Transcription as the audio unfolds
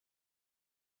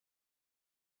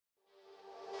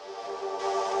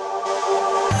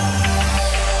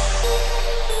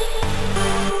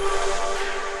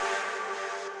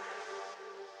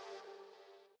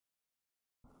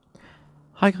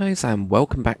Hi guys and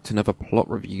welcome back to another plot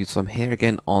review. So I'm here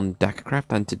again on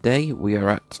DakrCraft and today we are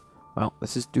at, well,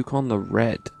 this is Dukon the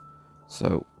Red.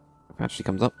 So if it actually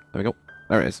comes up, there we go,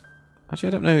 there it is. Actually I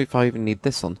don't know if I even need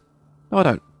this on. No I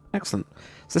don't. Excellent.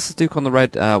 So this is Dukon the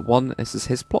Red 1, this is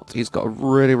his plot. He's got a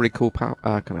really cool kind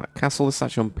of castle. This is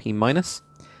actually on P-.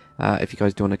 If you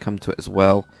guys do want to come to it as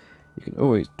well, you can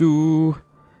always do,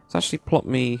 it's actually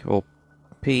plotme or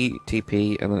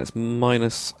PTP and then it's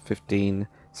 -15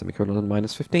 semicolon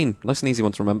 -15. Nice and easy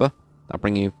one to remember. That'll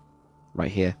bring you right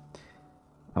here,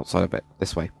 outside of it,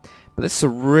 this way. But this is a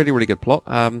really good plot.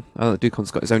 I know that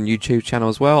Dukon's got his own YouTube channel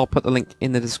as well. I'll put the link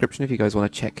in the description if you guys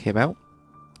want to check him out.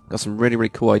 Got some really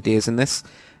cool ideas in this,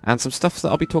 and some stuff that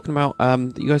I'll be talking about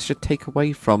that you guys should take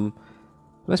away from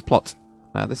this plot.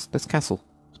 This castle.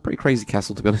 It's a pretty crazy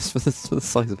castle, to be honest, for the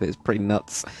size of it. It's pretty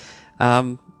nuts.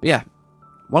 But yeah,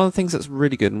 one of the things that's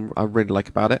really good and I really like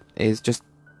about it is just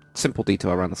simple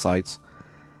detail around the sides.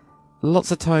 Lots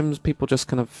of times people just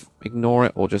kind of ignore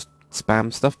it or just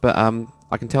spam stuff, but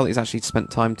I can tell that he's actually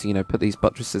spent time to, you know, put these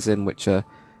buttresses in which are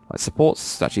like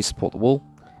supports to actually support the wall.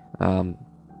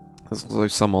 There's also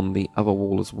some on the other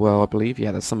wall as well, I believe.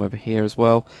 Yeah, there's some over here as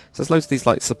well. So there's loads of these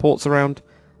like supports around.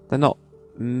 They're not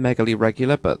megally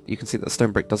regular, but you can see that the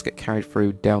stone brick does get carried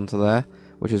through down to there,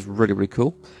 which is really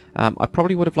cool. I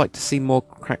probably would have liked to see more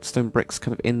cracked stone bricks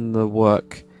kind of in the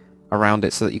work around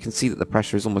it so that you can see that the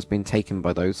pressure is almost being taken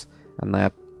by those, and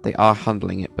they are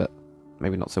handling it, but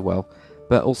maybe not so well.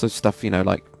 But also stuff, you know,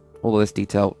 like all of this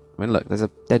detail. I mean, look, there's a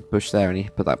dead bush there and he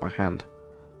put that by hand.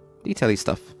 Detaily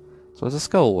stuff. So there's a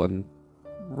skull and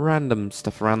random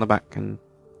stuff around the back and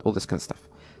all this kind of stuff.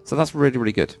 So that's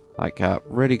really good. Like,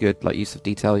 really good like use of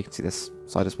detail. You can see this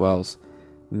side as well is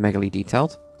megally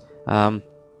detailed.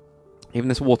 Even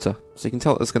this water. So you can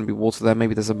tell that there's going to be water there.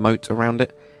 Maybe there's a moat around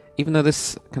it. Even though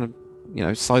this kind of, you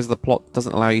know, size of the plot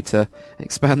doesn't allow you to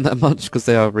expand that much because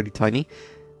they are really tiny,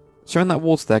 showing that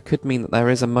water there could mean that there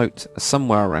is a moat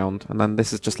somewhere around, and then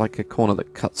this is just like a corner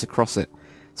that cuts across it.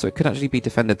 So it could actually be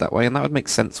defended that way, and that would make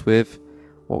sense with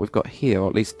what we've got here, or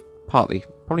at least partly.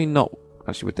 Probably not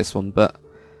actually with this one, but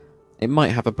it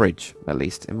might have a bridge, at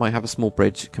least. It might have a small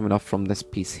bridge coming off from this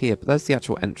piece here, but there's the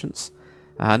actual entrance.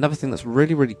 Another thing that's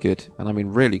really good, and I mean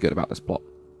really good about this plot,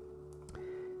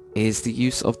 is the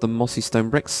use of the mossy stone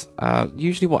bricks.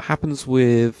 Usually what happens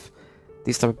with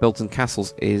these type of builds and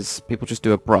castles is people just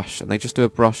do a brush, and they just do a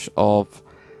brush of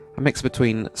a mix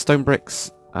between stone bricks,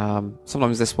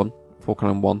 sometimes this one,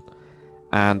 4-1,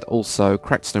 and also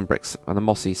cracked stone bricks and the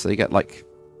mossy, so you get like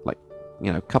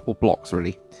you know, a couple blocks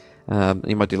really.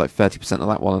 You might do like 30% of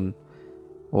that one,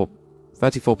 or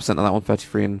 34% of that one,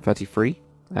 33 and 33.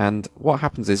 And what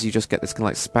happens is you just get this kind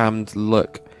of like spammed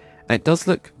look, and it does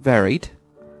look varied,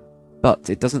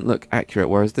 but it doesn't look accurate,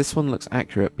 whereas this one looks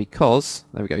accurate because,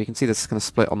 there we go, you can see this kind of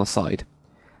split on the side.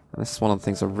 And this is one of the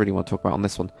things I really want to talk about on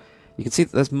this one. You can see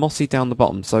that there's mossy down the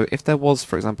bottom, so if there was,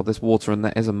 for example, this water and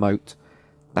there is a moat,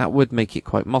 that would make it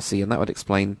quite mossy, and that would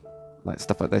explain like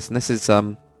stuff like this. And this is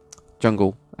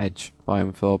jungle edge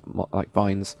biome for like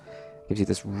vines. Gives you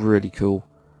this really cool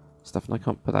stuff, and I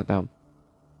can't put that down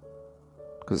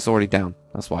because it's already down,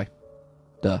 that's why.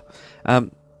 Duh.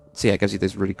 So yeah, it gives you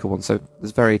this really cool one. So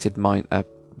there's variated not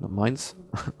mines,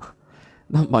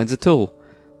 not mines at all.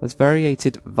 There's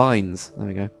variated vines. There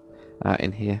we go.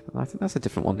 In here, I think that's a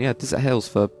different one. Yeah, desert hills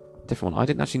for a different one. I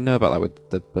didn't actually know about that with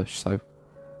the bush, so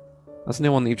that's a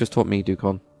new one that you've just taught me,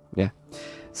 Dukon. Yeah.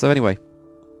 So anyway,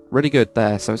 really good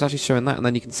there. So it's actually showing that, and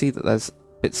then you can see that there's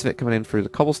bits of it coming in through the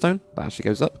cobblestone that actually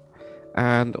goes up,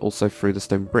 and also through the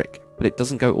stone brick. But it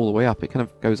doesn't go all the way up. It kind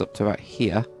of goes up to about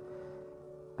here.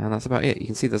 And that's about it. You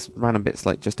can see there's random bits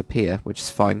like just appear, which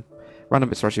is fine. Random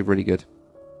bits are actually really good.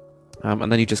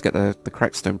 And then you just get the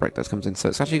cracked stone brick that comes in. So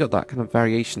it's actually got that kind of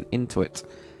variation into it.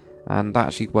 And that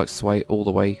actually works its way all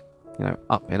the way, you know,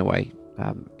 up in a way.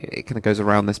 It kind of goes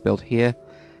around this build here.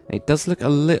 It does look a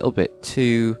little bit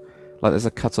too like there's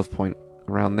a cut-off point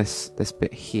around this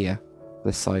bit here,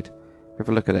 this side. Have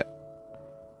a look at it.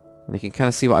 And you can kind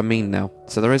of see what I mean now.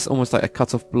 So there is almost like a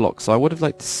cut-off block. So I would have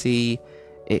liked to see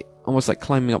it almost like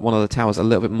climbing up one of the towers a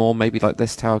little bit more, maybe like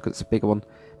this tower because it's a bigger one.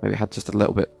 Maybe it had just a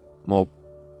little bit more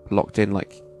blocked in,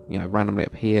 like, you know, randomly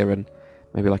up here, and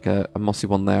maybe like a mossy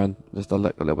one there, and just a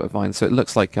little bit of vine. So it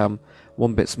looks like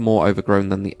one bit's more overgrown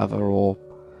than the other, or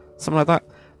something like that.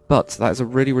 But that is a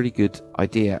really good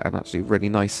idea, and actually really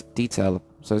nice detail.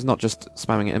 So it's not just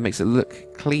spamming it; it makes it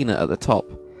look cleaner at the top,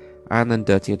 and then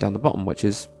dirtier down the bottom, which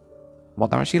is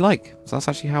what they're actually like. So that's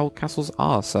actually how castles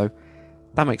are. So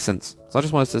that makes sense. So I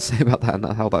just wanted to say about that and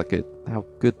how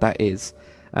good that is.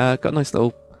 Got a nice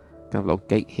little kind of little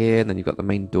gate here, and then you've got the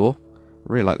main door.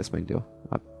 I really like this main door.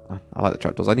 I I like the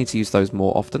trapdoors. I need to use those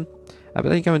more often. But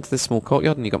then you go into this small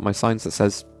courtyard and you got my signs that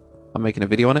says I'm making a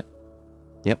video on it.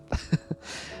 Yep.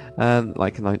 And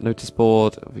like a notice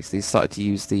board. Obviously started to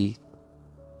use the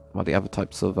other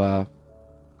types of oh,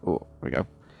 there we go.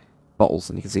 Bottles,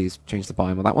 and you can see he's changed the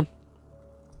biome on that one.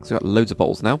 So we've got loads of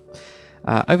bottles now.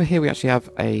 Over here we actually have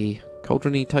a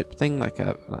cauldron-y type thing, like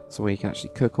that's where you can actually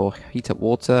cook or heat up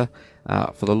water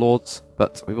for the lords.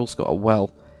 But we've also got a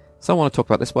well. So I want to talk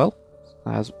about this well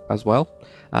as well.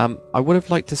 I would have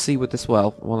liked to see with this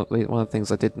well, one of the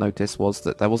things I did notice was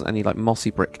that there wasn't any like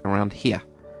mossy brick around here.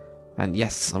 And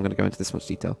yes, I'm going to go into this much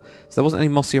detail. So there wasn't any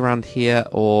mossy around here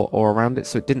or around it,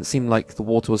 so it didn't seem like the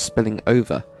water was spilling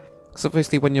over. Because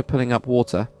obviously when you're pulling up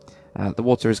water, the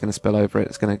water is going to spill over it.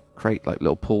 It's going to create like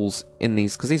little pools in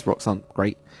these, because these rocks aren't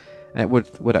great. And it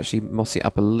would actually mossy it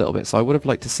up a little bit. So I would have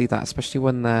liked to see that, especially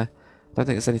when there... I don't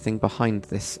think there's anything behind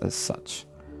this as such.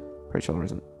 Pretty sure there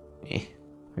isn't. There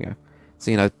we go.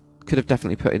 So, you know, could have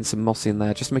definitely put in some mossy in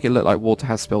there, just to make it look like water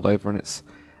has spilled over and it's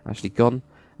actually gone.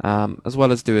 As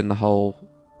well as doing the whole...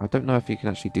 I don't know if you can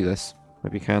actually do this.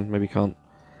 Maybe you can, maybe you can't.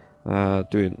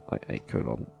 Doing like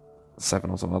 8:7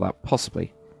 or something like that.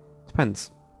 Possibly.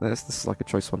 Depends. This is like a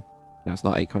choice one. No, it's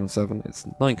not 8:7, it's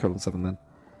 9:7 then.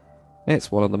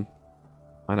 It's one of them.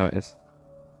 I know it is.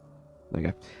 There you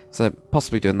go. So,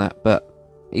 possibly doing that, but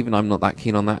even I'm not that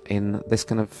keen on that in this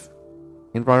kind of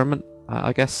environment,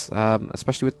 I guess.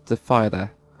 Especially with the fire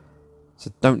there.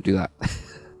 So don't do that.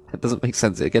 It doesn't make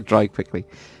sense. It'll get dry quickly.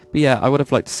 But yeah, I would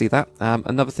have liked to see that.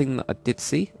 Another thing that I did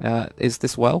see is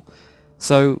this well.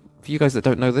 So, for you guys that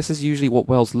don't know, this is usually what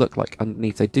wells look like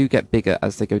underneath. They do get bigger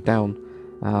as they go down.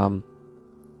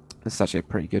 This is actually a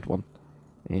pretty good one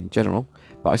in general.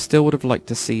 But I still would have liked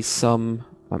to see some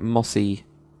like mossy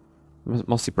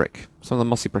brick. Some of the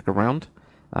mossy brick around.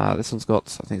 This one's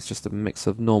got, I think it's just a mix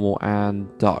of normal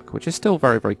and dark, which is still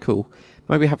very, very cool.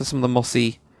 Maybe have some of the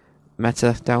mossy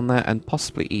meta down there, and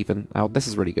possibly even... Oh, this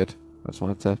is really good. I just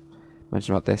wanted to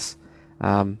mention about this.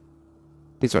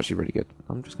 These are actually really good.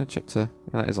 I'm just going to check to...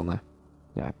 Yeah, that is on there.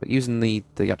 Yeah, but using the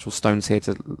actual stones here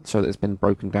to show that it's been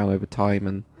broken down over time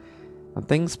and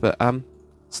things. But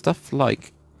stuff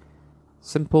like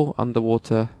simple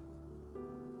underwater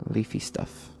leafy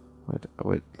stuff.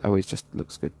 It always just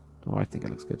looks good. Or I think it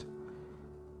looks good.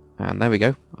 And there we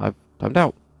go. I've timed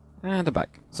out. And I'm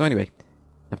back. So anyway,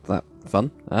 after that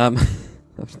fun,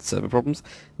 server problems.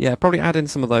 Yeah, probably add in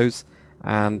some of those,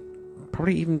 and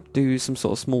probably even do some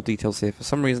sort of small details here. For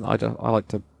some reason, I like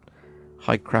to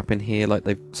hide crap in here. Like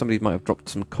somebody might have dropped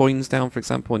some coins down, for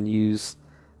example, and use,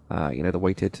 you know, the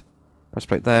weighted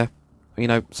breastplate there. You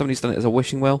know, somebody's done it as a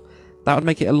wishing well. That would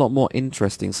make it a lot more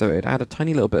interesting. So it'd add a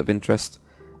tiny little bit of interest.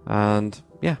 And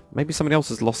yeah, maybe somebody else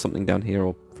has lost something down here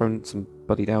or thrown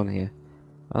somebody down here.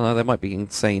 I don't know, they might be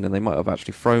insane and they might have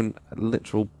actually thrown a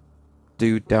literal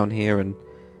dude down here and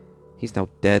he's now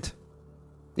dead.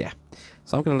 Yeah.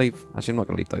 So I'm going to leave... Actually, I'm not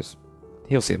going to leave those.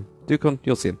 He'll see him. Dukon,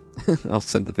 you'll see him. I'll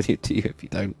send the video to you if you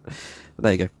don't. But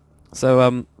there you go.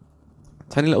 So,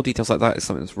 tiny little details like that is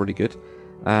something that's really good.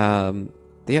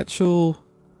 The actual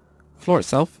floor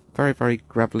itself, very, very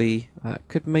gravelly.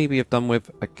 Could maybe have done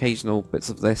with occasional bits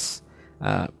of this,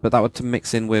 but that would to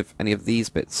mix in with any of these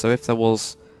bits. So if there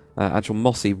was actual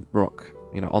mossy rock,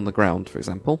 you know, on the ground, for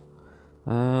example.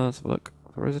 Let's have a look.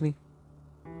 Where is any?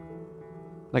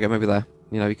 Okay, maybe there.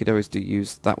 You know, you could always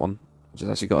use that one, which has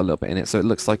actually got a little bit in it, so it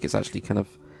looks like it's actually kind of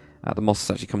the moss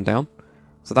has actually come down.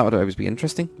 So that would always be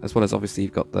interesting, as well as obviously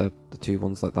you've got the two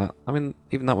ones like that. I mean,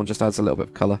 even that one just adds a little bit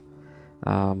of colour,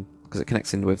 because it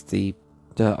connects in with the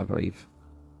dirt, I believe.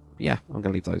 But yeah, I'm going to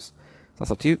leave those. So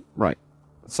that's up to you. Right.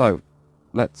 So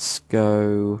let's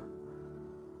go.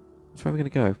 Which way are we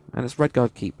going to go? And it's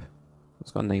Redguard Keep.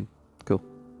 It's got a name. Cool.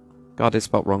 Guard is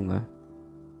spelled wrong there.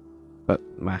 But,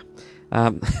 meh.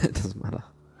 It doesn't matter.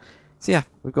 So yeah,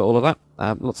 we've got all of that.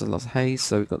 Lots and lots of hay,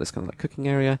 so we've got this kind of like cooking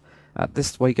area.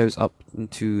 This way goes up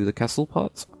into the castle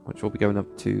part, which we'll be going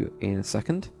up to in a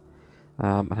second.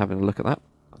 And having a look at that.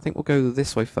 I think we'll go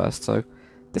this way first, so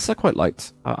this I quite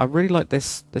liked. I really like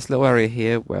this little area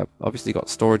here, where obviously you've got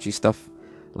storagey stuff,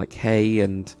 like hay,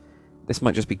 and this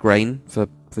might just be grain for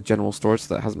general storage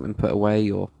that hasn't been put away,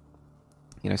 or,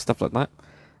 you know, stuff like that.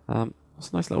 It's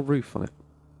a nice little roof on it.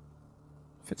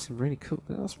 Fits in really cool.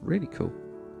 That's really cool.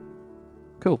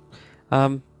 Cool.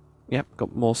 Yep,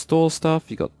 got more store stuff.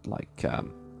 You got like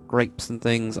grapes and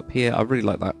things up here. I really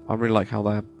like that. I really like how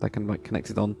they're kind of like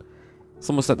connected on. It's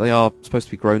almost like they are supposed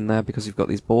to be grown there because you've got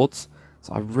these boards.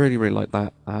 So I really, really like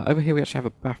that. Over here we actually have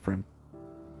a bathroom.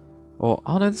 Or,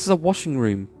 oh no, this is a washing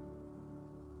room.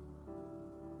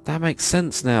 That makes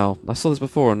sense now. I saw this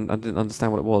before and I didn't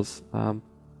understand what it was.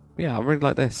 yeah, I really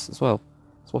like this as well.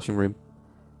 This washing room.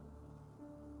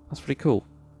 That's pretty cool.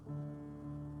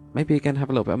 Maybe again have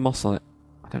a little bit of moss on it.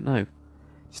 I don't know.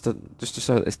 Just to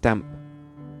show that it's damp.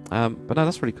 But no,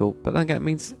 that's really cool. But then again, it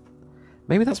means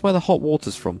maybe that's where the hot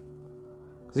water's from.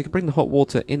 Because you could bring the hot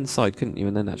water inside, couldn't you?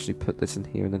 And then actually put this in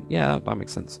here, and then yeah, that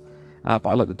makes sense. But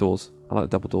I like the doors. I like the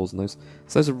double doors in those.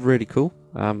 So those are really cool.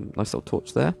 Nice little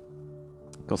torch there.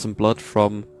 Got some blood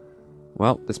from,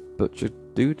 well, this butcher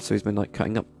dude. So he's been like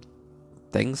cutting up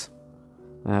things.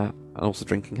 And also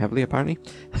drinking heavily, apparently.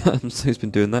 So he's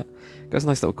been doing that. Got a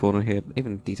nice little corner here,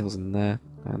 even details in there.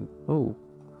 And oh,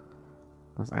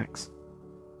 nice axe.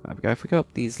 There we go. If we go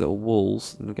up these little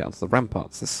walls and we get onto the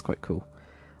ramparts, this is quite cool.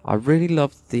 I really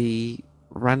love the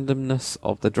randomness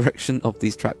of the direction of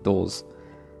these trapdoors.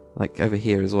 Like over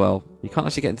here as well. You can't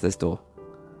actually get into this door.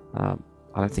 I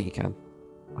don't think you can.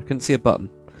 I couldn't see a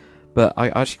button. But I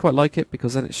actually quite like it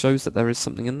because then it shows that there is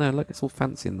something in there. Look, it's all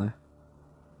fancy in there.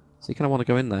 So you kind of want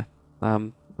to go in there,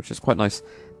 which is quite nice.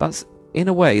 That's, in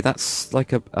a way, that's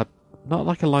like a not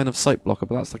like a line of sight blocker,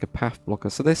 but that's like a path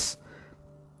blocker. So this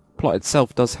plot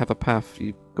itself does have a path.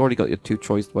 You've already got your two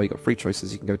choices. Well, you've got three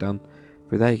choices. You can go down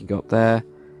through there, you can go up there,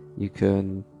 you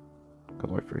can go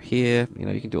all the way through here, you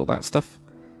know, you can do all that stuff.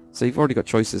 So you've already got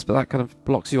choices, but that kind of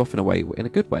blocks you off in a way, in a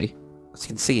good way, because you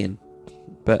can see in.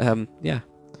 But, yeah,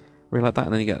 really like that.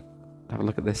 And then you have a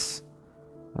look at this.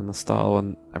 And the style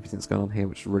and everything's going on here,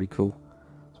 which is really cool.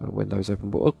 So the window's open,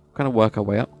 but we'll kind of work our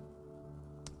way up.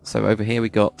 So over here we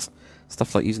got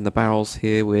stuff like using the barrels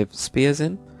here with spears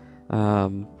in.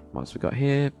 What else we got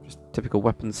here? Just typical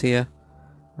weapons here.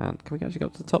 And can we actually go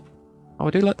up to the top? Oh,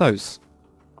 I do like those.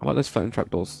 I like those floating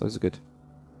trapdoors. Those are good.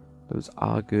 Those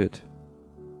are good.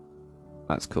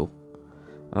 That's cool.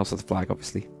 And also the flag,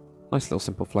 obviously. Nice little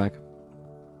simple flag.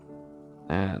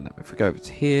 And if we go over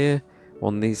to here,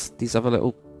 on these other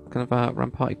little kind of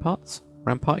ramparty parts?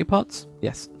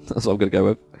 Yes, that's what I'm going to go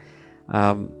with.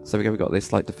 So we've got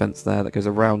this light defense there that goes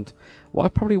around. What I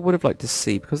probably would have liked to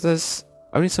see, because there's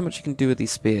only so much you can do with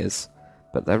these spears,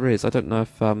 but there is. I don't know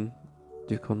if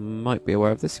Dukon might be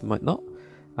aware of this, he might not.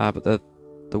 But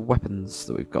the weapons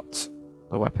that we've got.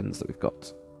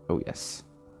 Oh yes.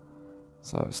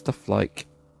 So stuff like,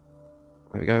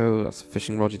 there we go, that's a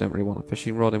fishing rod. You don't really want a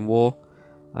fishing rod in war.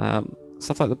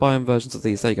 Stuff like the biome versions of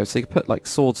these. There you go. So you can put like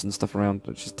swords and stuff around,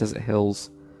 which is desert hills.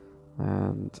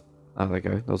 And oh, there you go.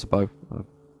 There was a bow. I've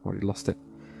already lost it.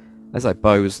 There's like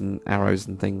bows and arrows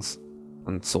and things,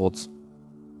 and swords.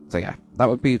 So yeah,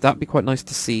 that'd be quite nice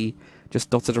to see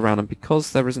just dotted around. And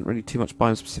because there isn't really too much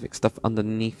biome specific stuff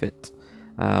underneath it,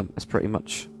 it's pretty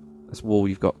much this wall.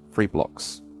 You've got 3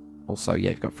 blocks. Also,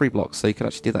 yeah, you've got 3 blocks, so you could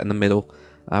actually do that in the middle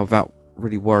without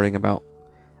really worrying about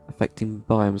affecting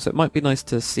biomes. So it might be nice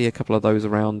to see a couple of those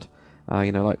around,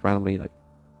 you know, like randomly, like,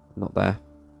 not there.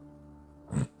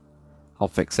 I'll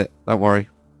fix it, don't worry.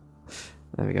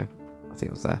 There we go. I think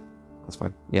it was there. That's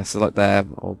fine. Yeah, so like there,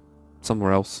 or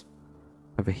somewhere else.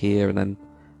 Over here, and then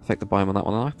affect the biome on that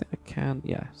one. And I think I can,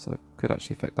 yeah, so I could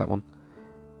actually affect that one.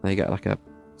 There you get like a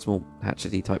small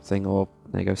hatchety type thing, or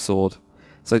there you go, sword.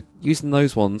 So using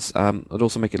those ones would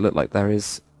also make it look like there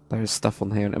is stuff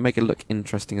on here, and it'll make it look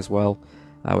interesting as well.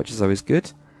 Which is always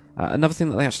good. Another thing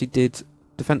that they actually did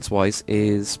defense-wise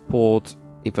is poured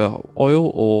either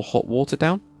oil or hot water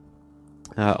down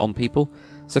on people.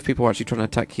 So if people are actually trying to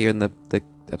attack here and the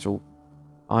actual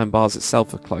iron bars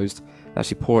itself are closed, they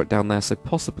actually pour it down there. So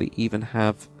possibly even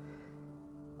have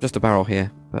just a barrel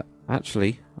here. But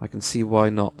actually, I can see why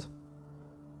not.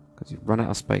 Because you've run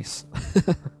out of space.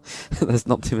 There's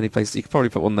not too many places. You could probably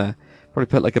put one there. Probably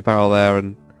put like a barrel there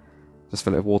and just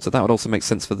fill it with water. That would also make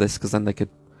sense for this, because then they could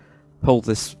pull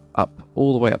this up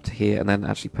all the way up to here and then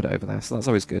actually put it over there. So that's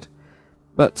always good.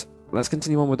 But let's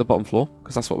continue on with the bottom floor,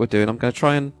 because that's what we're doing. I'm going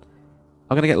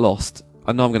to get lost.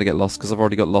 I know I'm going to get lost because I've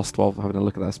already got lost while having a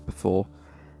look at this before.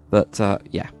 But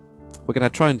yeah, we're going to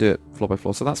try and do it floor by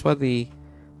floor. So that's where the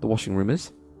washing room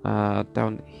is.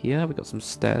 Down here we've got some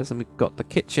stairs, and we've got the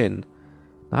kitchen.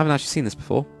 I haven't actually seen this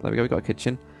before. There we go, we've got a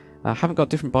kitchen. I haven't got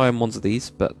different biome ones of these,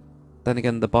 but then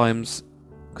again, the biomes,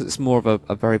 because it's more of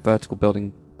a very vertical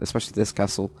building, especially this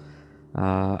castle.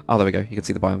 Oh, there we go. You can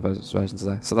see the biome versions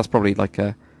there. So that's probably like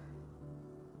a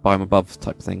biome above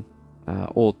type thing.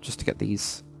 Or just to get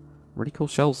these really cool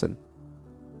shells in.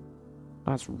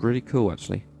 That's really cool,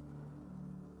 actually.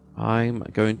 I'm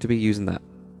going to be using that.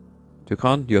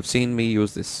 Dukon, you have seen me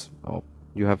use this. Or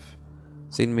you have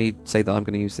seen me say that I'm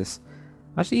going to use this.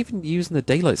 Actually, even using the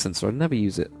daylight sensor, I never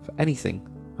use it for anything.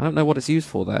 I don't know what it's used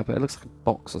for there, but it looks like a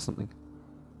box or something.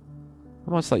 I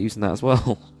might start using that as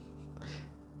well.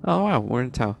 Oh wow, we're in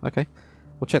a tower. Okay,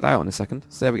 we'll check that out in a second.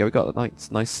 So there we go. We got a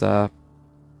nice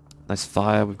nice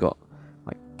fire. We've got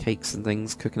like cakes and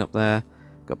things cooking up there.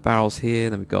 We've got barrels here,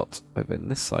 and then we've got over in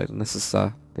this side, and this is the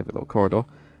other little corridor.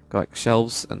 Got like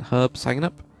shelves and herbs hanging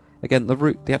up. Again,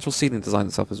 the actual ceiling design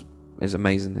itself is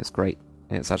amazing. It's great.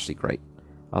 It's actually great.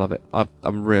 I love it.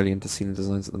 I'm really into ceiling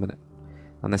designs at the minute.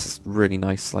 And this is really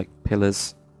nice, like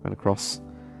pillars going across.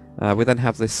 We then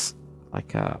have this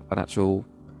like an actual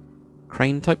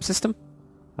crane type system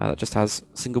that just has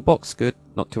a single box. Good,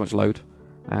 not too much load.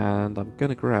 And I'm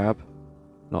gonna grab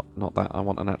not that. I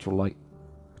want an actual light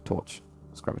torch.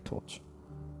 Let's grab a torch.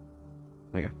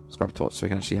 There you go. Let's grab a torch so we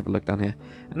can actually have a look down here.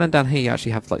 And then down here you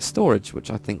actually have like storage,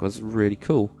 which I think was really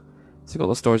cool. So you've got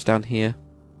the storage down here,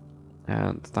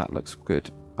 and that looks good.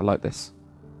 I like this.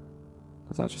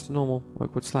 Is that just a normal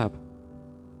oak wood slab?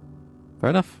 Fair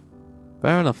enough.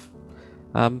 Fair enough.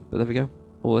 But there we go.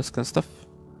 All this kind of stuff.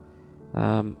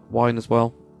 Wine as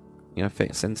well. You know,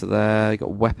 fits into there. You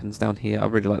got weapons down here. I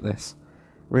really like this.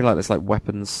 Really like this like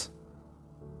weapons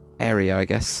area, I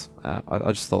guess.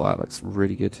 I just thought that looks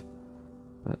really good.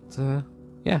 But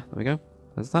yeah, there we go.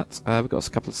 There's that. We've got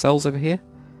a couple of cells over here.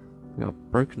 We've got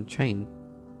a broken chain.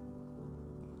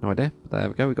 No idea. But there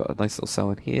we go. We've got a nice little cell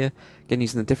in here. Again,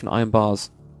 using the different iron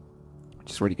bars,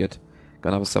 which is really good. Got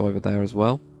another cell over there as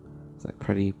well. It's like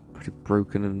pretty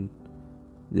broken and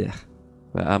yeah.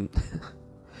 But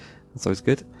that's always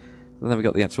good. And then we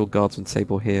got the actual guardsman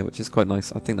table here, which is quite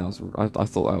nice. I think that was I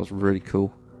thought that was really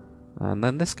cool. And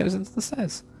then this goes into the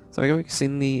stairs. So we've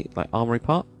seen the like armory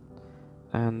part,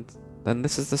 and then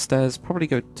this is the stairs. Probably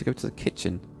go to the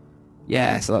kitchen.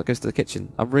 Yeah, so that goes to the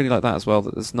kitchen. I really like that as well.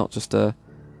 That it's not just a,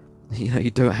 you know,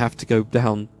 you don't have to go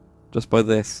down just by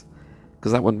this,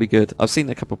 because that wouldn't be good. I've seen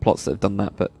a couple of plots that have done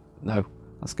that, but no,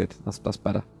 that's good. That's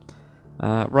better.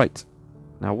 Right,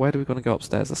 now where do we want to go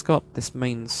upstairs? Let's go up this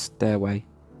main stairway.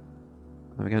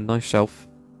 There we go. Nice shelf.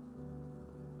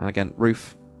 And again,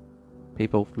 roof.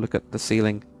 People, look at the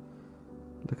ceiling.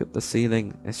 Look at the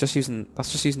ceiling. That's just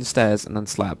using stairs and then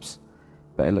slabs,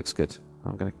 but it looks good.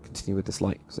 I'm going to continue with this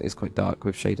light because it is quite dark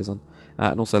with shaders on,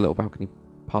 and also a little balcony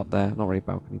part there. Not really a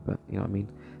balcony, but you know what I mean.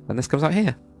 And this comes out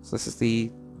here. So this is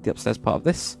the upstairs part of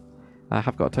this. I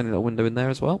have got a tiny little window in there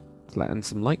as well to let in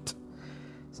some light.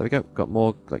 So there we go. Got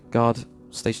more like guard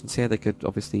stations here. They could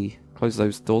obviously close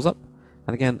those doors up.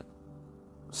 And again,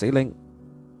 ceiling.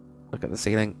 Look at the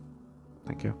ceiling.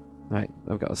 Thank you. Right,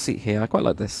 I've got a seat here. I quite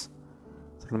like this.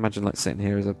 So I can imagine like sitting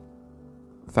here as a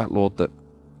fat lord that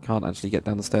can't actually get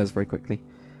down the stairs very quickly.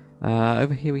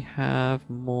 Over here we have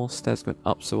more stairs going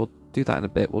up, so we'll do that in a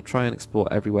bit. We'll try and explore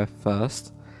everywhere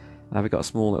first. We've got a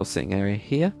small little sitting area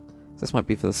here. So this might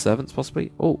be for the servants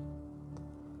possibly. Oh,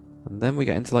 and then we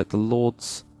get into like the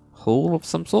Lord's Hall of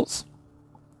some sorts.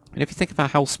 And if you think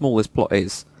about how small this plot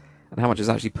is and how much is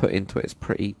actually put into it, it's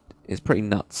pretty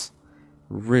nuts.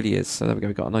 Really is. So there we go.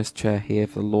 We've got a nice chair here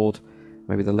for the Lord.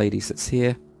 Maybe the lady sits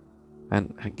here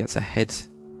and gets her head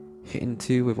hit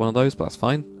into with one of those, but that's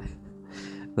fine.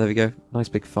 There we go. Nice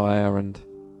big fire. And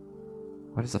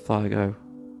where does the fire go?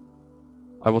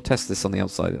 I will test this on the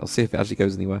outside. I'll see if it actually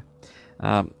goes anywhere.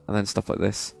 And then stuff like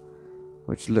this,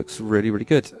 which looks really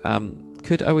good.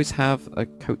 Could always have a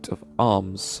coat of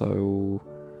arms, so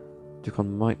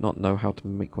Dukon might not know how to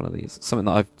make one of these. Something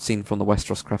that I've seen from the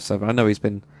Westeros Craft server. I know he's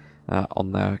been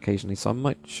on there occasionally, so I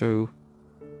might show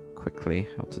quickly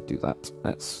how to do that.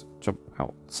 Let's jump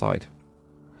outside.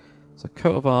 So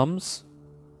coat of arms,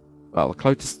 well, the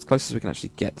closest we can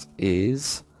actually get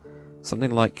is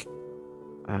something like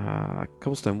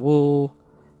cobblestone wool.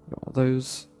 Got all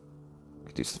those.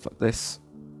 Could do stuff like this.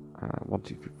 1,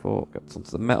 2, 3, 4. Get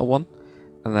onto the metal one,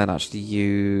 and then actually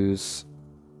use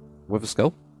wither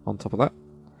skull on top of that,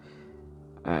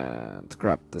 and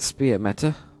grab the spear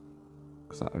meta,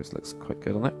 because that always looks quite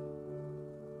good on it.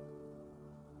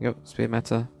 There you go, spear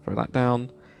meta, throw that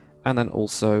down, and then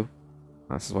also,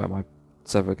 this is where my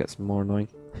server gets more annoying,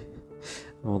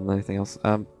 more than anything else.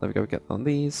 There we go, we get on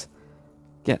these,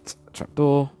 get a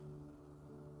trapdoor,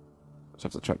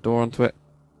 shove the trapdoor onto it,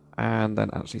 and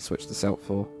then actually switch this out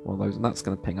for one of those, and that's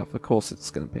going to ping off. Of course it's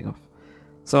going to ping off.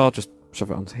 So I'll just shove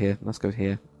it onto here. Let's go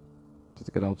here. Do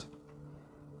the good old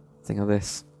thing of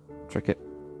this. Trick it.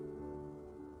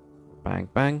 Bang,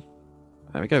 bang.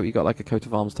 There we go. You got like a coat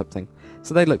of arms type thing.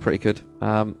 So they look pretty good.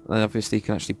 And obviously you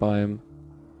can actually buy them.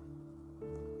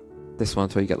 This one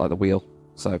until you get like the wheel.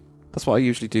 So that's what I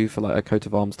usually do for like a coat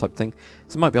of arms type thing.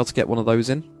 So I might be able to get one of those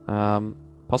in.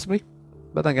 Possibly.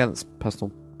 But then again, it's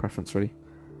personal preference really.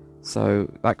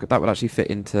 So that would actually fit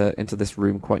into this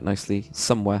room quite nicely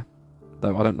somewhere,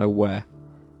 though I don't know where.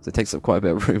 So it takes up quite a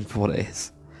bit of room for what it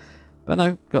is. But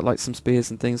no, got like some spears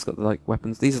and things. Got like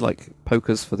weapons. These are like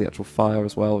pokers for the actual fire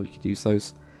as well. You could use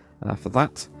those for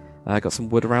that. Got some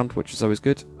wood around, which is always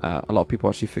good. A lot of people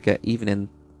actually forget, even in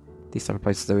these type of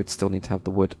places, they would still need to have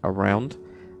the wood around.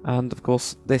 And of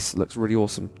course, this looks really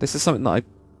awesome. This is something that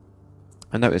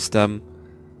I noticed only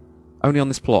on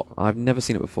this plot. I've never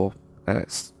seen it before.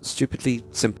 It's stupidly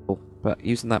simple, but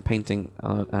using that painting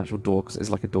an actual door, because it's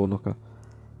like a door knocker.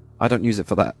 I don't use it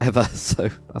for that ever, so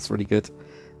that's really good.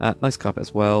 Nice carpet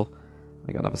as well.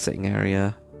 We got another sitting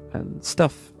area and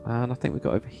stuff. And I think we've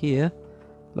got over here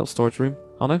a little storage room.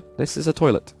 Oh no, this is a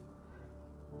toilet.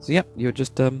 So yep, you would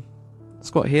just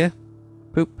squat here,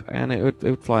 poop, and it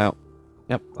would fly out.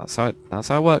 Yep, that's how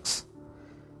it works.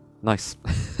 Nice.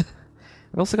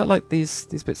 We've also got like these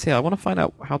bits here. I want to find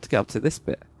out how to get up to this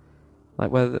bit, like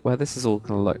where this is all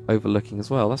kind of like overlooking as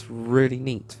well. That's really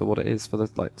neat for what it is, for the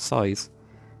like size.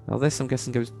 Now this, I'm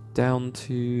guessing, goes down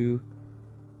to...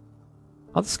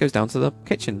 Oh, this goes down to the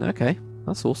kitchen. Okay,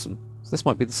 that's awesome. So this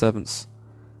might be the servants'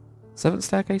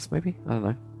 staircase, maybe? I don't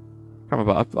know. Can't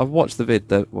remember. I've watched the vid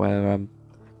where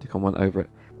Dukon went over it.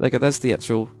 But there you go. There's the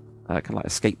actual kind of like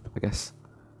escape, I guess,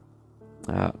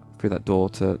 through that door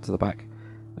to the back.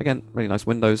 Again, really nice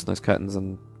windows, nice curtains,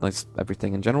 and nice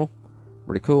everything in general.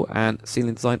 Really cool. And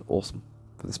ceiling design, awesome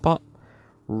for this part.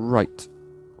 Right.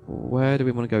 Where do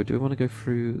we want to go? Do we want to go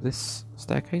through this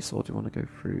staircase, or do we want to go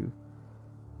through...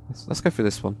 Let's go through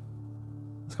this one.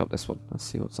 Let's go up this one. Let's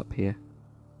see what's up here.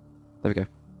 There we go.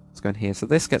 Let's go in here. So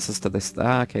this gets us to this...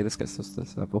 okay, this gets us to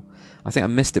this level. I think I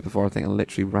missed it before. I think I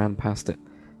literally ran past it.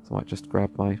 So I might just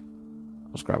grab my...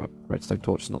 I'll just grab a redstone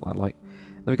torch. It's not that light.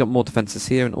 Then we've got more defences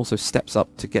here, and also steps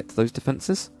up to get to those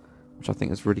defences, which I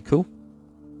think is really cool.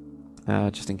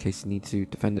 Just in case you need to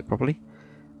defend it properly.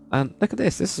 And look at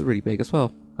this. This is really big as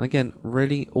well. And again,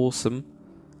 really awesome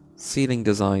ceiling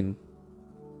design.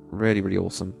 Really, really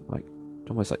awesome. Like,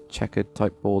 almost like checkered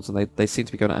type boards, and they seem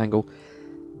to be going at an angle.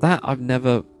 That I've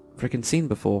never freaking seen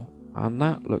before. And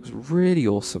that looks really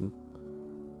awesome.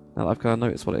 Now that I've kind of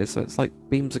noticed what it is. So it's like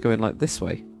beams are going like this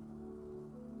way.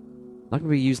 I'm going to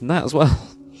be using that as well.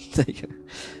 There you go.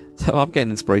 So I'm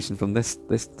getting inspiration from this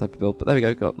type of build. But there we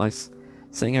go, got a nice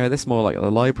sitting area. This is more like a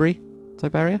library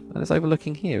type area. And it's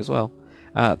overlooking here as well.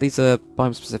 These are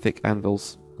biome-specific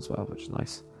anvils as well, which is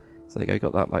nice. So there you go,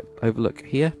 got that like overlook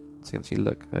here. So you can actually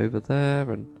look over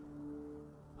there. And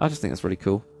I just think that's really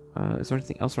cool. Is there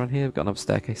anything else around here? We've got another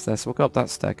staircase there. So we'll go up that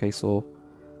staircase, or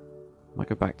might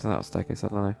go back to that staircase, I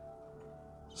don't know.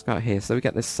 Just go out here. So we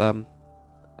get this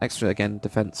extra, again,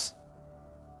 defense.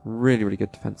 Really, really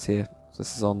good defense here. So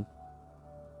this is on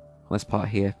this part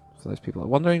here. For those people that are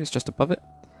wondering, it's just above it.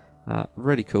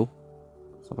 Really cool.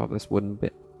 So above this wooden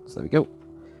bit. So there we go.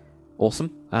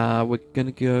 Awesome. We're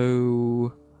going to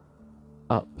go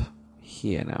up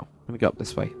here now. Let me go up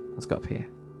this way. Let's go up here.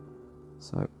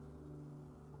 So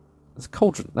there's a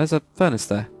cauldron. There's a furnace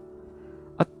there.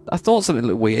 I thought something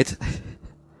looked weird.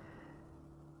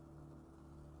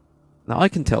 Now I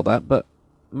can tell that, but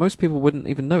most people wouldn't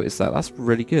even notice that. That's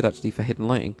really good, actually, for hidden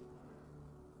lighting.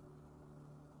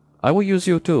 I will use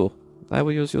your tool. I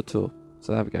will use your tool.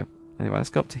 So there we go. Anyway, let's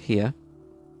go up to here.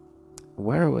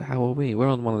 How are we? We're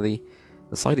on one of the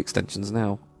side extensions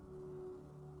now.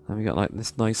 And we got like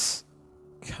this nice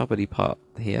cupboardy part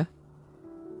here.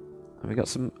 And we got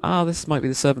some... this might be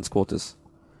the servants' quarters.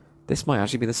 This might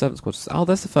actually be the servants' quarters. Oh,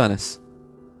 there's the furnace.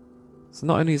 So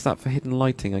not only is that for hidden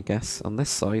lighting, I guess, on this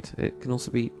side, it can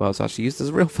also be... Well, it's actually used as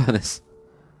a real furnace.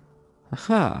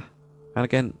 Aha! And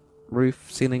again, roof,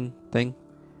 ceiling thing.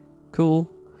 Cool.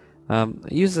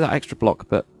 It uses that extra block,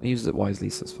 but it uses it wisely,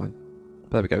 so it's fine.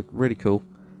 But there we go. Really cool.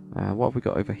 What have we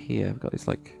got over here? We've got this,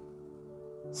 like,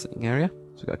 sitting area.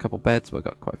 So we've got a couple beds. We've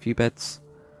got quite a few beds.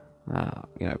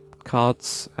 You know,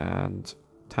 cards and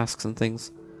tasks and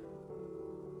things.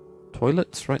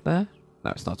 Toilets right there?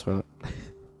 No, it's not a toilet.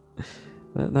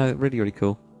 No, really, really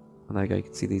cool. And there you go, you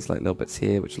can see these like little bits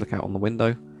here which look out on the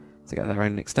window to get their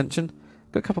own extension.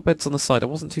 Got a couple beds on the side. I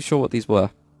wasn't too sure what these were.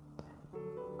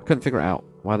 I couldn't figure it out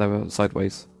why they were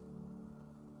sideways.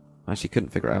 I actually couldn't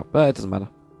figure it out, but it doesn't matter.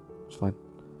 It's fine.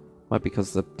 Might be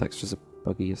because the textures are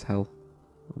buggy as hell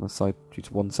on the side due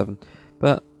to 1.7.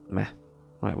 But, meh.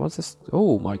 Right, what's this?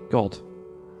 Oh my god.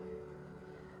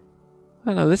 I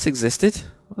didn't know this existed.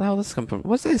 Where the hell did this come from?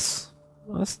 What's this?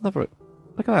 Oh, that's another...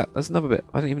 Look at that. There's another bit.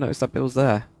 I didn't even notice that bit was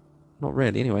there. Not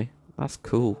really, anyway. That's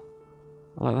cool.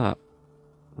 I like that.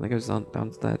 And it goes down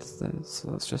there.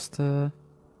 So that's just, Huh?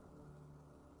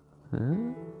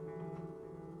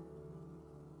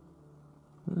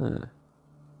 I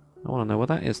want to know where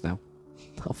that is now.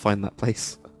 I'll find that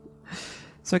place.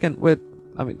 So again,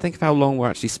 think of how long we're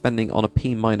actually spending on a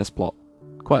P- plot.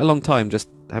 Quite a long time just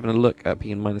having a look at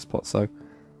P- plot. So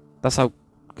that's how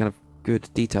kind of good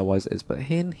detail-wise it is. But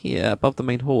in here, above the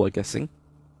main hall, I'm guessing,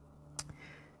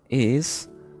 is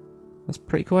this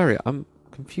pretty cool area. I'm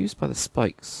confused by the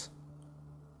spikes,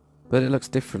 but it looks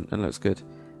different and looks good.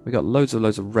 We got loads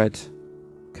of red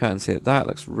curtains here. That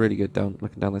looks really good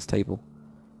looking down this table.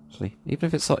 Actually, even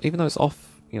though it's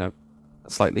off, you know,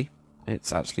 slightly,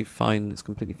 it's actually fine. It's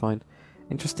completely fine.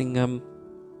 Interesting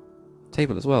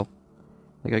table as well.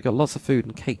 Like, I got lots of food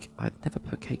and cake. I'd never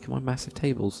put cake on my massive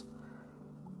tables.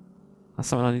 That's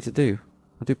something I need to do.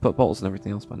 I do put bottles and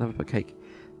everything else, but I never put cake.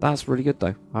 That's really good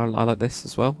though. I like this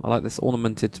as well. I like this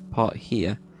ornamented part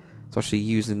here. It's actually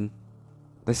using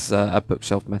this a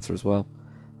bookshelf meta as well.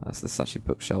 So this is actually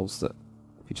bookshelves that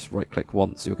if you just right click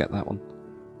once, you'll get that one.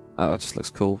 It just looks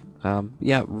cool.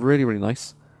 Yeah, really, really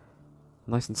nice.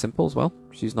 Nice and simple as well.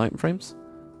 Just using item frames.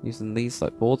 Using these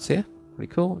like boards here. Really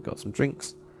cool. We've got some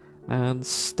drinks and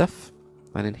stuff.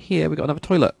 And in here we got another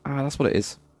toilet. Ah, that's what it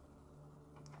is.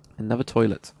 Another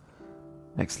toilet.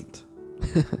 Excellent.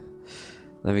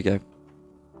 There we go.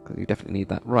 Because you definitely need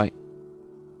that. Right.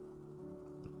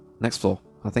 Next floor.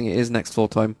 I think it is next floor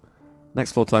time.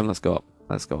 Next floor time. Let's go up.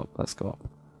 Let's go up. Let's go up.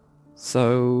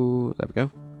 So, there we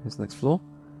go. Here's the next floor.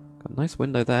 Got a nice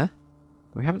window there.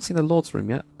 We haven't seen the Lord's room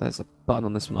yet. There's a button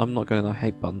on this one. I'm not going there. I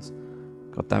hate buttons.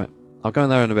 God damn it. I'll go in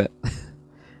there in a bit.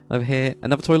 Over here,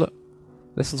 another toilet.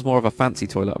 This one's more of a fancy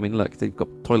toilet. I mean, look, they've got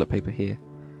toilet paper here.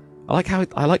 I like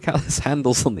how there's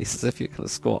handles on these, as if you can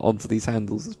squat onto these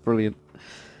handles. It's brilliant.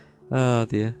 Oh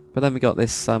dear. But then we got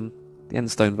this the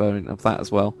endstone variant of that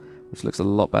as well, which looks a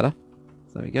lot better.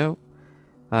 So there we go.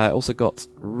 Also got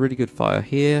really good fire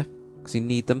here, because you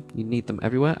need them. You need them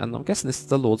everywhere. And I'm guessing this is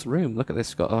the Lord's room. Look at this.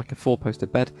 It's got like a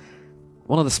 4-posted bed.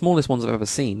 One of the smallest ones I've ever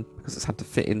seen, because it's had to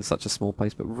fit in such a small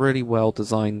place, but really well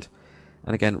designed.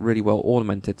 And again, really well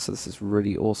ornamented, so this is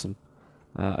really awesome.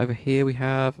 Over here we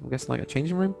have, I'm guessing, like a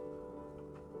changing room?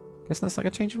 Guessing that's like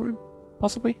a changing room?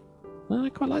 Possibly? I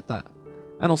quite like that.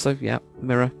 And also, yeah,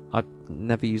 mirror. I've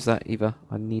never used that either.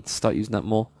 I need to start using that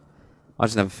more. I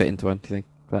just never fit into anything.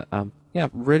 But, yeah,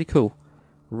 really cool.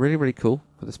 Really, really cool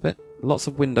for this bit. Lots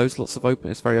of windows, lots of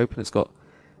open. It's very open. It's got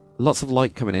lots of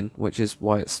light coming in, which is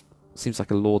why it seems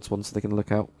like a Lord's one, so they can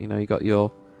look out. You know, you got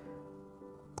your...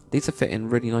 These are fit in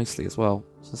really nicely as well.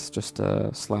 So this is just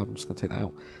a slab. I'm just going to take that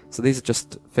out. So these are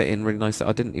just fit in really nicely.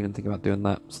 I didn't even think about doing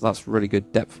that. So that's really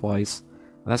good depth-wise.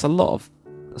 And there's a lot of...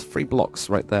 There's 3 blocks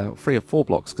right there. 3 or 4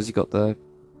 blocks, because you've got the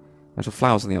actual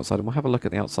flowers on the outside. And we'll have a look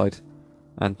at the outside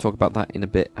and talk about that in a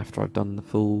bit after I've done the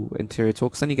full interior tour.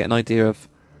 Because then you get an idea of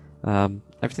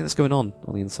everything that's going on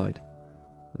the inside.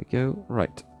 There we go.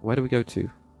 Right. Where do we go to?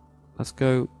 Let's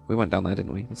go... We went down there,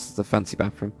 didn't we? This is the fancy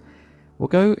bathroom. We'll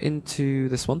go into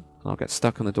this one, and I'll get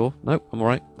stuck on the door. Nope, I'm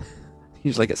alright.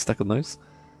 Usually I get stuck on those.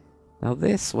 Now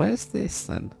this, where's this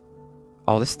then?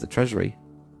 Oh, this is the treasury.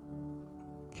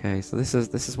 Okay, so this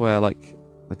is where, like,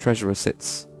 the treasurer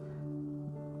sits,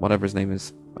 whatever his name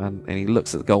is, and he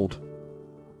looks at the gold.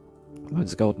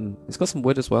 Loads of gold, and it's got some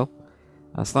wood as well.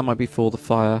 So that might be for the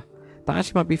fire. That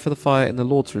actually might be for the fire in the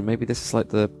Lord's room. Maybe this is like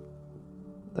the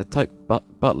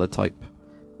butler type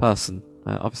person.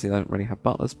 Obviously they don't really have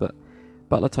butlers, but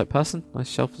butler type person. Nice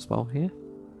shelf as well here.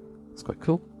 It's quite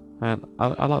cool. And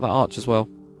I like that arch as well,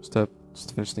 just to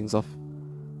finish things off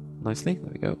nicely.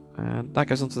 There we go. And that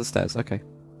goes onto the stairs. Okay.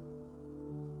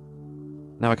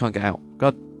 Now I can't get out.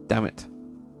 God damn it.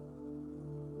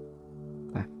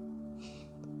 There.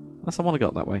 Unless I want to go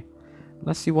up that way.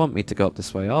 Unless you want me to go up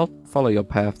this way. I'll follow your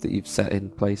path that you've set in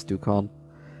place, Dukon.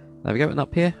 There we go. And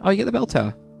up here. Oh, you get the bell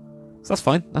tower. So that's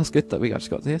fine. That's good that we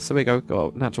actually got here. So we go.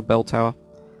 Got a natural bell tower.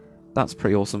 That's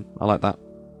pretty awesome. I like that.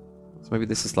 So maybe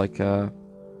this is like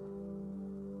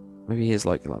maybe he's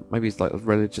like maybe he's like a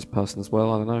religious person as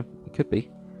well. I don't know. It could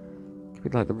be. It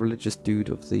could be like the religious dude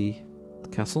of the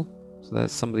castle. So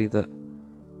there's somebody that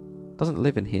doesn't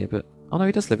live in here, but oh no,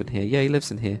 he does live in here. Yeah, he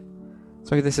lives in here.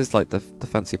 So maybe this is like the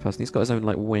fancier person. He's got his own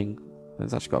like wing. And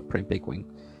he's actually got a pretty big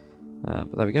wing.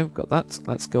 But there we go. Got that.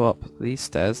 Let's go up these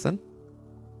stairs then.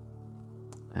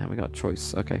 And we got a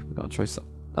choice. Okay, we got a choice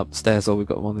upstairs, or we've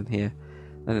got one in here.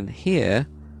 And in here,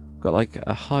 we've got like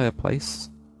a higher place.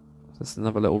 So this is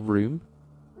another little room.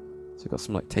 So we've got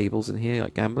some like tables in here,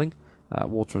 like gambling,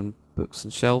 water and books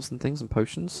and shelves and things and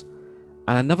potions.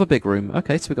 And another big room.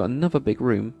 Okay, so we've got another big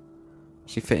room.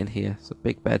 Actually fit in here. It's a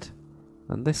big bed.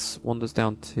 And this wanders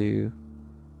down to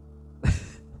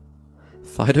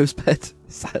Fido's bed.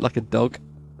 Is that like a dog?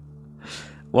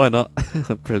 Why not?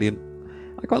 Brilliant.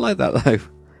 I quite like that though.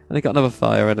 And they got another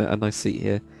fire and a nice seat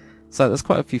here. So there's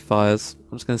quite a few fires.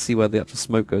 I'm just going to see where the actual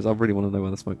smoke goes. I really want to know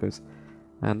where the smoke goes.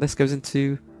 And this goes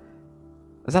into...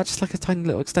 Is that just like a tiny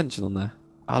little extension on there?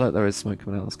 Oh look, there is smoke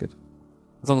coming out. That's good.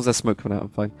 As long as there's smoke coming out, I'm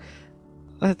fine.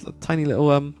 A tiny little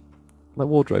like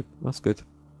wardrobe. That's good.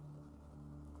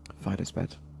 Fido's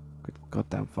bed. Good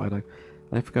goddamn Fido.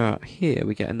 And if we go out here,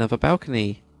 we get another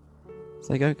balcony. So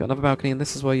there you go, got another balcony, and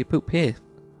this is where you poop here.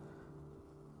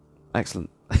 Excellent.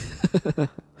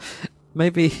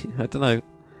 Maybe, I don't know.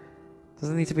 Does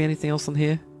there need to be anything else on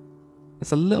here?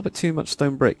 It's a little bit too much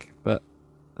stone brick, but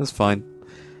that's fine.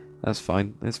 That's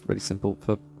fine. It's really simple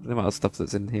for the amount of stuff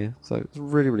that's in here. So it's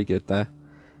really, really good there.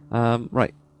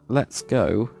 Right, let's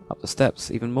go up the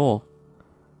steps even more.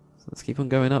 So let's keep on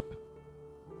going up.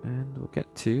 And we'll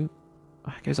get to...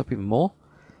 Oh, it goes up even more.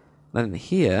 Then in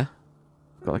here,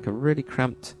 we've got like a really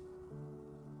cramped...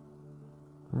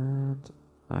 And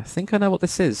I think I know what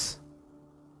this is.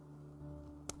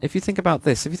 If you think about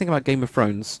this, if you think about Game of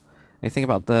Thrones, and you think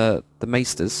about the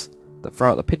maesters that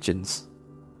throw out the pigeons,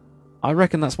 I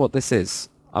reckon that's what this is.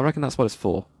 I reckon that's what it's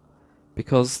for.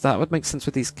 Because that would make sense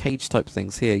with these cage type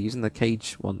things here, using the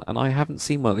cage one. And I haven't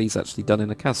seen one of these actually done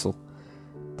in a castle.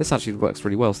 This actually works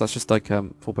really well, so that's just like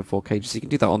 4x4 cages. You can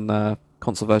do that on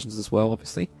console versions as well,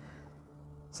 obviously.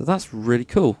 So that's really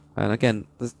cool. And again,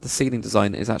 the ceiling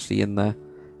design is actually in there.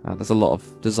 There's a lot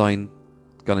of design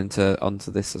gone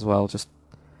onto this as well. Just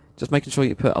making sure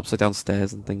you put upside down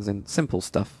stairs and things in. Simple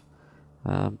stuff,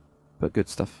 but good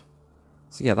stuff.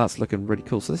 So yeah, that's looking really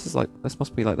cool. So this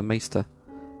must be like the maester.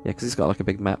 Yeah, because he's got like a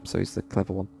big map, so he's the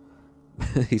clever one.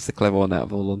 He's the clever one out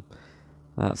of all of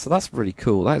them. So that's really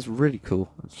cool. That is really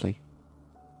cool, actually.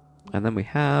 And then we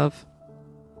have...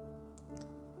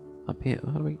 Up here,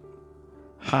 how do we...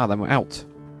 Ah, then we're out.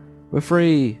 We're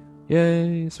free!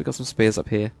 Yay! So we got some spears up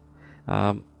here.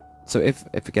 So if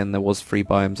again there was free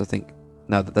biomes, I think...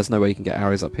 No, there's no way you can get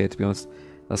arrows up here, to be honest.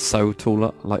 That's so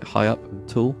tall, like high up and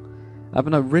tall. But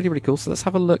no, really, really cool. So let's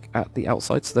have a look at the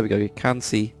outside. So there we go, you can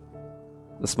see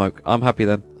the smoke. I'm happy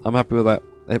then. I'm happy with that.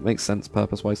 It makes sense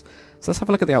purpose-wise. So let's have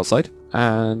a look at the outside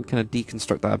and kind of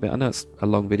deconstruct that a bit. I know it's a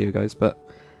long video, guys, but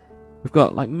we've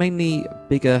got like mainly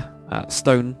bigger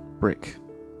stone brick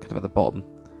kind of at the bottom.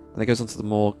 Then it goes onto the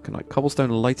more kind of like cobblestone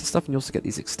and lighter stuff, and you also get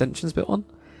these extensions built on.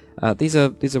 These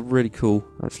are really cool,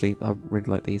 actually. I really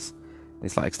like these.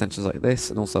 These like extensions like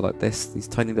this, and also like this. These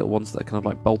tiny little ones that are kind of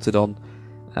like bolted on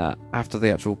after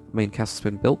the actual main castle's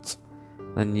been built.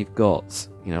 Then you've got,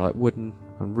 you know, like wooden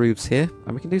and roofs here,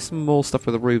 and we can do some more stuff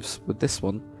with the roofs with this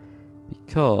one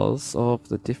because of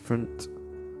the different.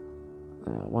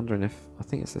 Wondering if I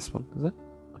think it's this one, is it?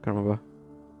 I can't remember.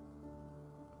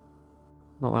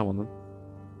 Not that one then.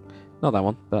 Not that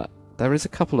one, but there is a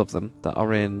couple of them that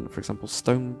are in, for example,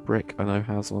 stone brick. I know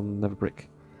has one. Never brick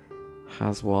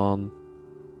has one.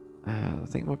 I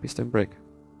think it might be stone brick.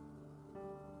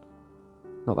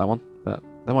 Not that one, but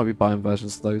there might be biome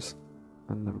versions of those.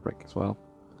 And never brick as well.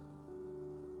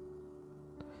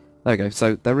 There we go.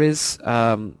 So there is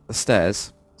the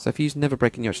stairs. So if you use never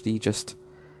brick and you actually just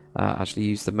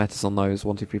use the metas on those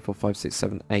 1, 2, 3, 4, 5, 6,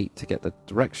 7, 8 to get the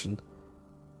direction,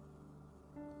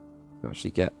 you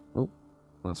actually get. Oh,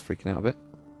 that's freaking out a bit.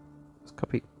 Let's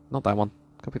copy. Not that one.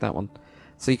 Copy that one.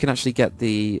 So you can actually get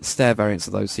the stair variants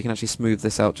of those. So you can actually smooth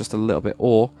this out just a little bit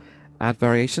or add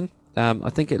variation. I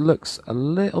think it looks a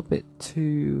little bit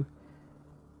too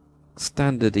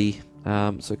standardy.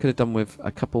 So it could have done with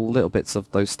a couple little bits of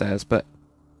those stairs, but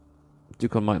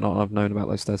Dukon might not have known about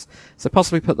those stairs. So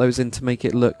possibly put those in to make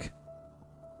it look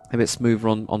a bit smoother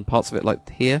on parts of it, like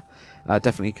here.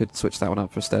 Definitely could switch that one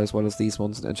out for a stair as well as these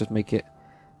ones, and just make it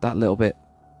that little bit,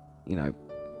 you know,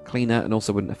 cleaner, and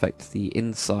also wouldn't affect the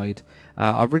inside.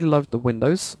 I really love the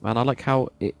windows, and I like how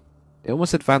it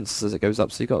almost advances as it goes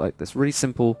up. So you've got like this really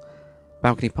simple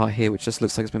balcony part here, which just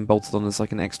looks like it's been bolted on as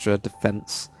like an extra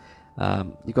defense.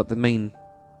 You've got the main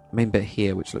bit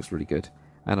here, which looks really good,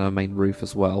 and a main roof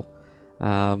as well.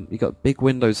 You've got big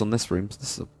windows on this room. So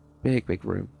this is a big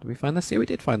room. Did we find this? Yeah, we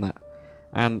did find that.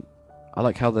 And I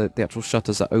like how the actual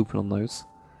shutters are open on those.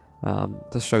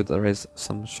 To show that there is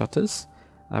some shutters.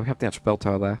 We have the actual bell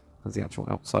tower there as the actual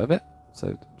outside of it.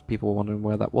 So people were wondering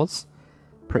where that was.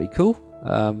 Pretty cool.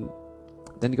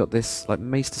 Then you got this like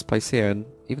maester's place here, and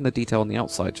even the detail on the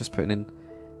outside, just putting in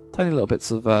tiny little bits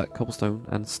of cobblestone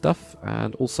and stuff,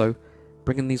 and also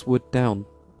bringing these wood down.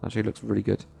 Actually looks really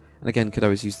good. And again, could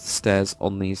always use the stairs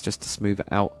on these just to smooth it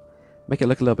out, make it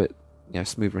look a little bit, you know,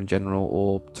 smoother in general,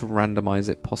 or to randomize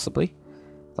it possibly.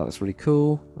 That looks really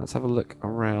cool. Let's have a look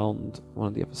around one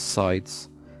of the other sides.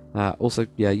 Also,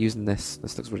 yeah, using this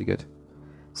looks really good.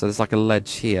 So there's like a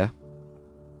ledge here,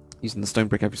 using the stone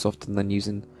brick every so often, and then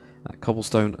using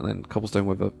cobblestone, and then cobblestone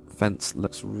with a fence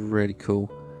looks really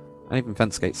cool. And even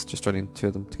fence gates, just joining two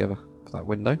of them together for that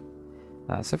window.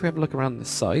 So if we have a look around the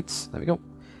sides, there we go.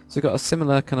 So we've got a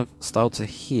similar kind of style to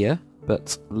here,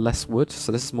 but less wood.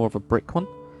 So this is more of a brick one.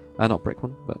 Not brick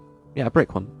one, but yeah, a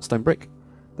brick one. Stone brick.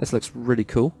 This looks really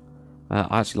cool.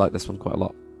 I actually like this one quite a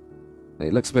lot.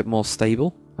 It looks a bit more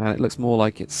stable, and it looks more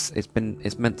like it's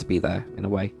meant to be there in a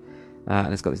way.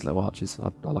 And it's got these little arches. I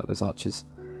like those arches,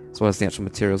 as well as the actual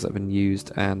materials that have been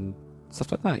used and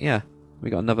stuff like that. Yeah,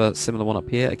 we got another similar one up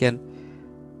here. Again,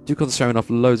 Dukon's showing off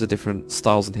loads of different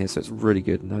styles in here, so it's really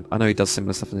good. And I know he does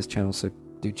similar stuff on his channel, so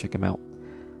do check him out.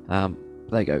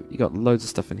 There you go. You got loads of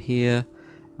stuff in here,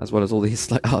 as well as all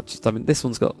these like arches. I mean, this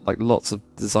one's got like lots of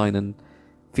design and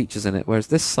features in it, whereas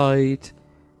this side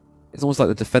is almost like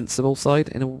the defensible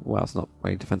side. Well, it's not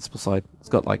very defensible side. It's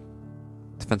got like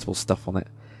defensible stuff on it.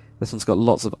 This one's got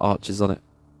lots of arches on it,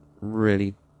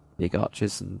 really big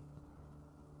arches, and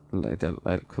they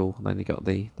look cool. And then you got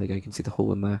there you go. You can see the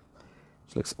hole in there,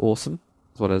 which looks awesome,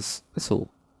 as well as this hole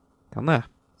down there.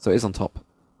 So it is on top.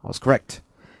 I was correct.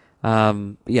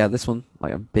 But yeah, this one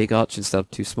like a big arch instead of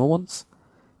two small ones,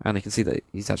 and you can see that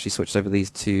he's actually switched over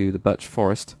these to the birch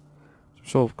forest. I'm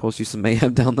sure, of course, you some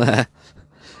mayhem down there.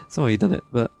 That's why you done it,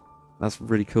 but that's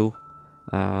really cool.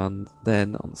 And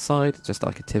then on the side, just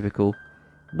like a typical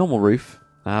normal roof,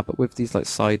 but with these like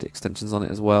side extensions on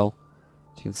it as well,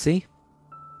 as you can see.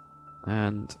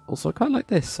 And also, I quite like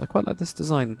this. I quite like this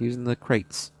design using the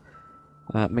crates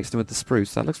mixed in with the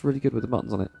spruce. That looks really good with the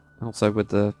buttons on it, and also with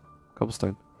the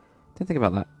cobblestone. Didn't think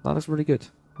about that. That looks really good.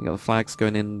 You got the flags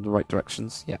going in the right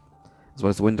directions, yeah, as well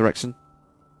as the wind direction.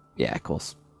 Yeah, of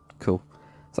course. Cool.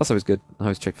 So that's always good. I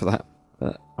always check for that.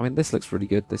 But I mean, this looks really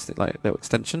good. This like little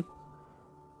extension.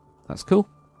 That's cool.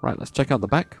 Right, let's check out the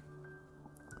back.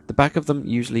 The back of them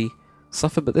usually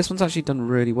suffer, but this one's actually done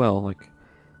really well. Like,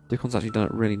 Dukon's actually done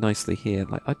it really nicely here.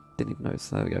 Like, I didn't even notice.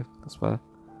 There we go. That's where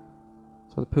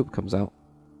the poop comes out.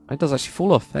 It does actually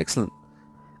fall off. Excellent.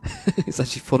 He's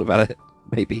actually thought about it.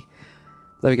 Maybe.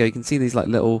 There we go. You can see these like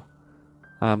little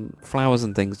flowers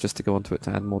and things just to go onto it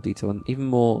to add more detail and even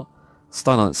more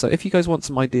style on it. So if you guys want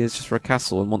some ideas just for a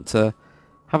castle and want to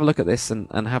have a look at this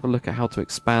and have a look at how to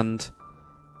expand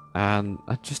and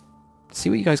just see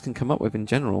what you guys can come up with in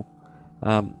general,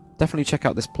 definitely check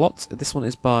out this plot. This one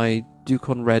is by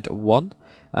dukonred1.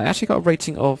 I actually got a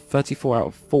rating of 34 out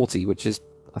of 40, which is,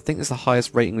 I think, is the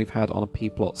highest rating we've had on a P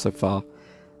plot so far.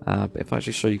 But if I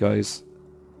actually show you guys,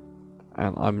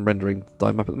 and I'm rendering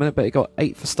the map at the minute, but it got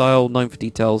 8 for style, 9 for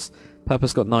details,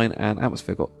 purpose got 9, and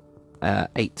atmosphere got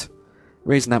 8. The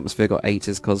reason atmosphere got 8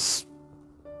 is because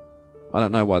I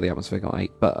don't know why the atmosphere got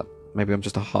 8, but maybe I'm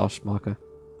just a harsh marker,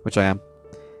 which I am.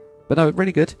 But no,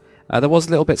 really good. There was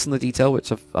little bits in the detail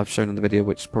which I've shown in the video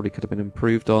which probably could have been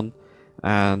improved on,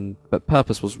 but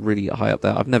purpose was really high up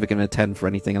there. I've never given a 10 for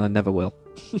anything, and I never will.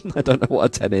 I don't know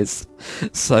what a 10 is,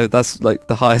 so that's like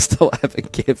the highest I'll ever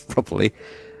give probably.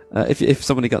 If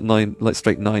somebody got 9, like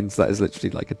straight 9s, that is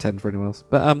literally like a 10 for anyone else.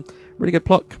 But really good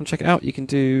plot. Come check it out. You can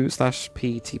do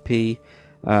 /ptp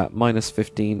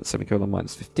 -15 semicolon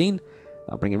 -15.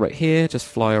 I'll bring it right here. Just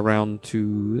fly around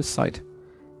to this side.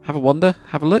 Have a wander.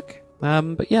 Have a look.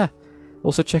 But yeah,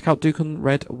 also check out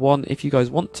dukonred1 if you guys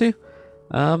want to.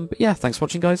 But yeah, thanks for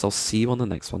watching, guys. I'll see you on the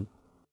next one.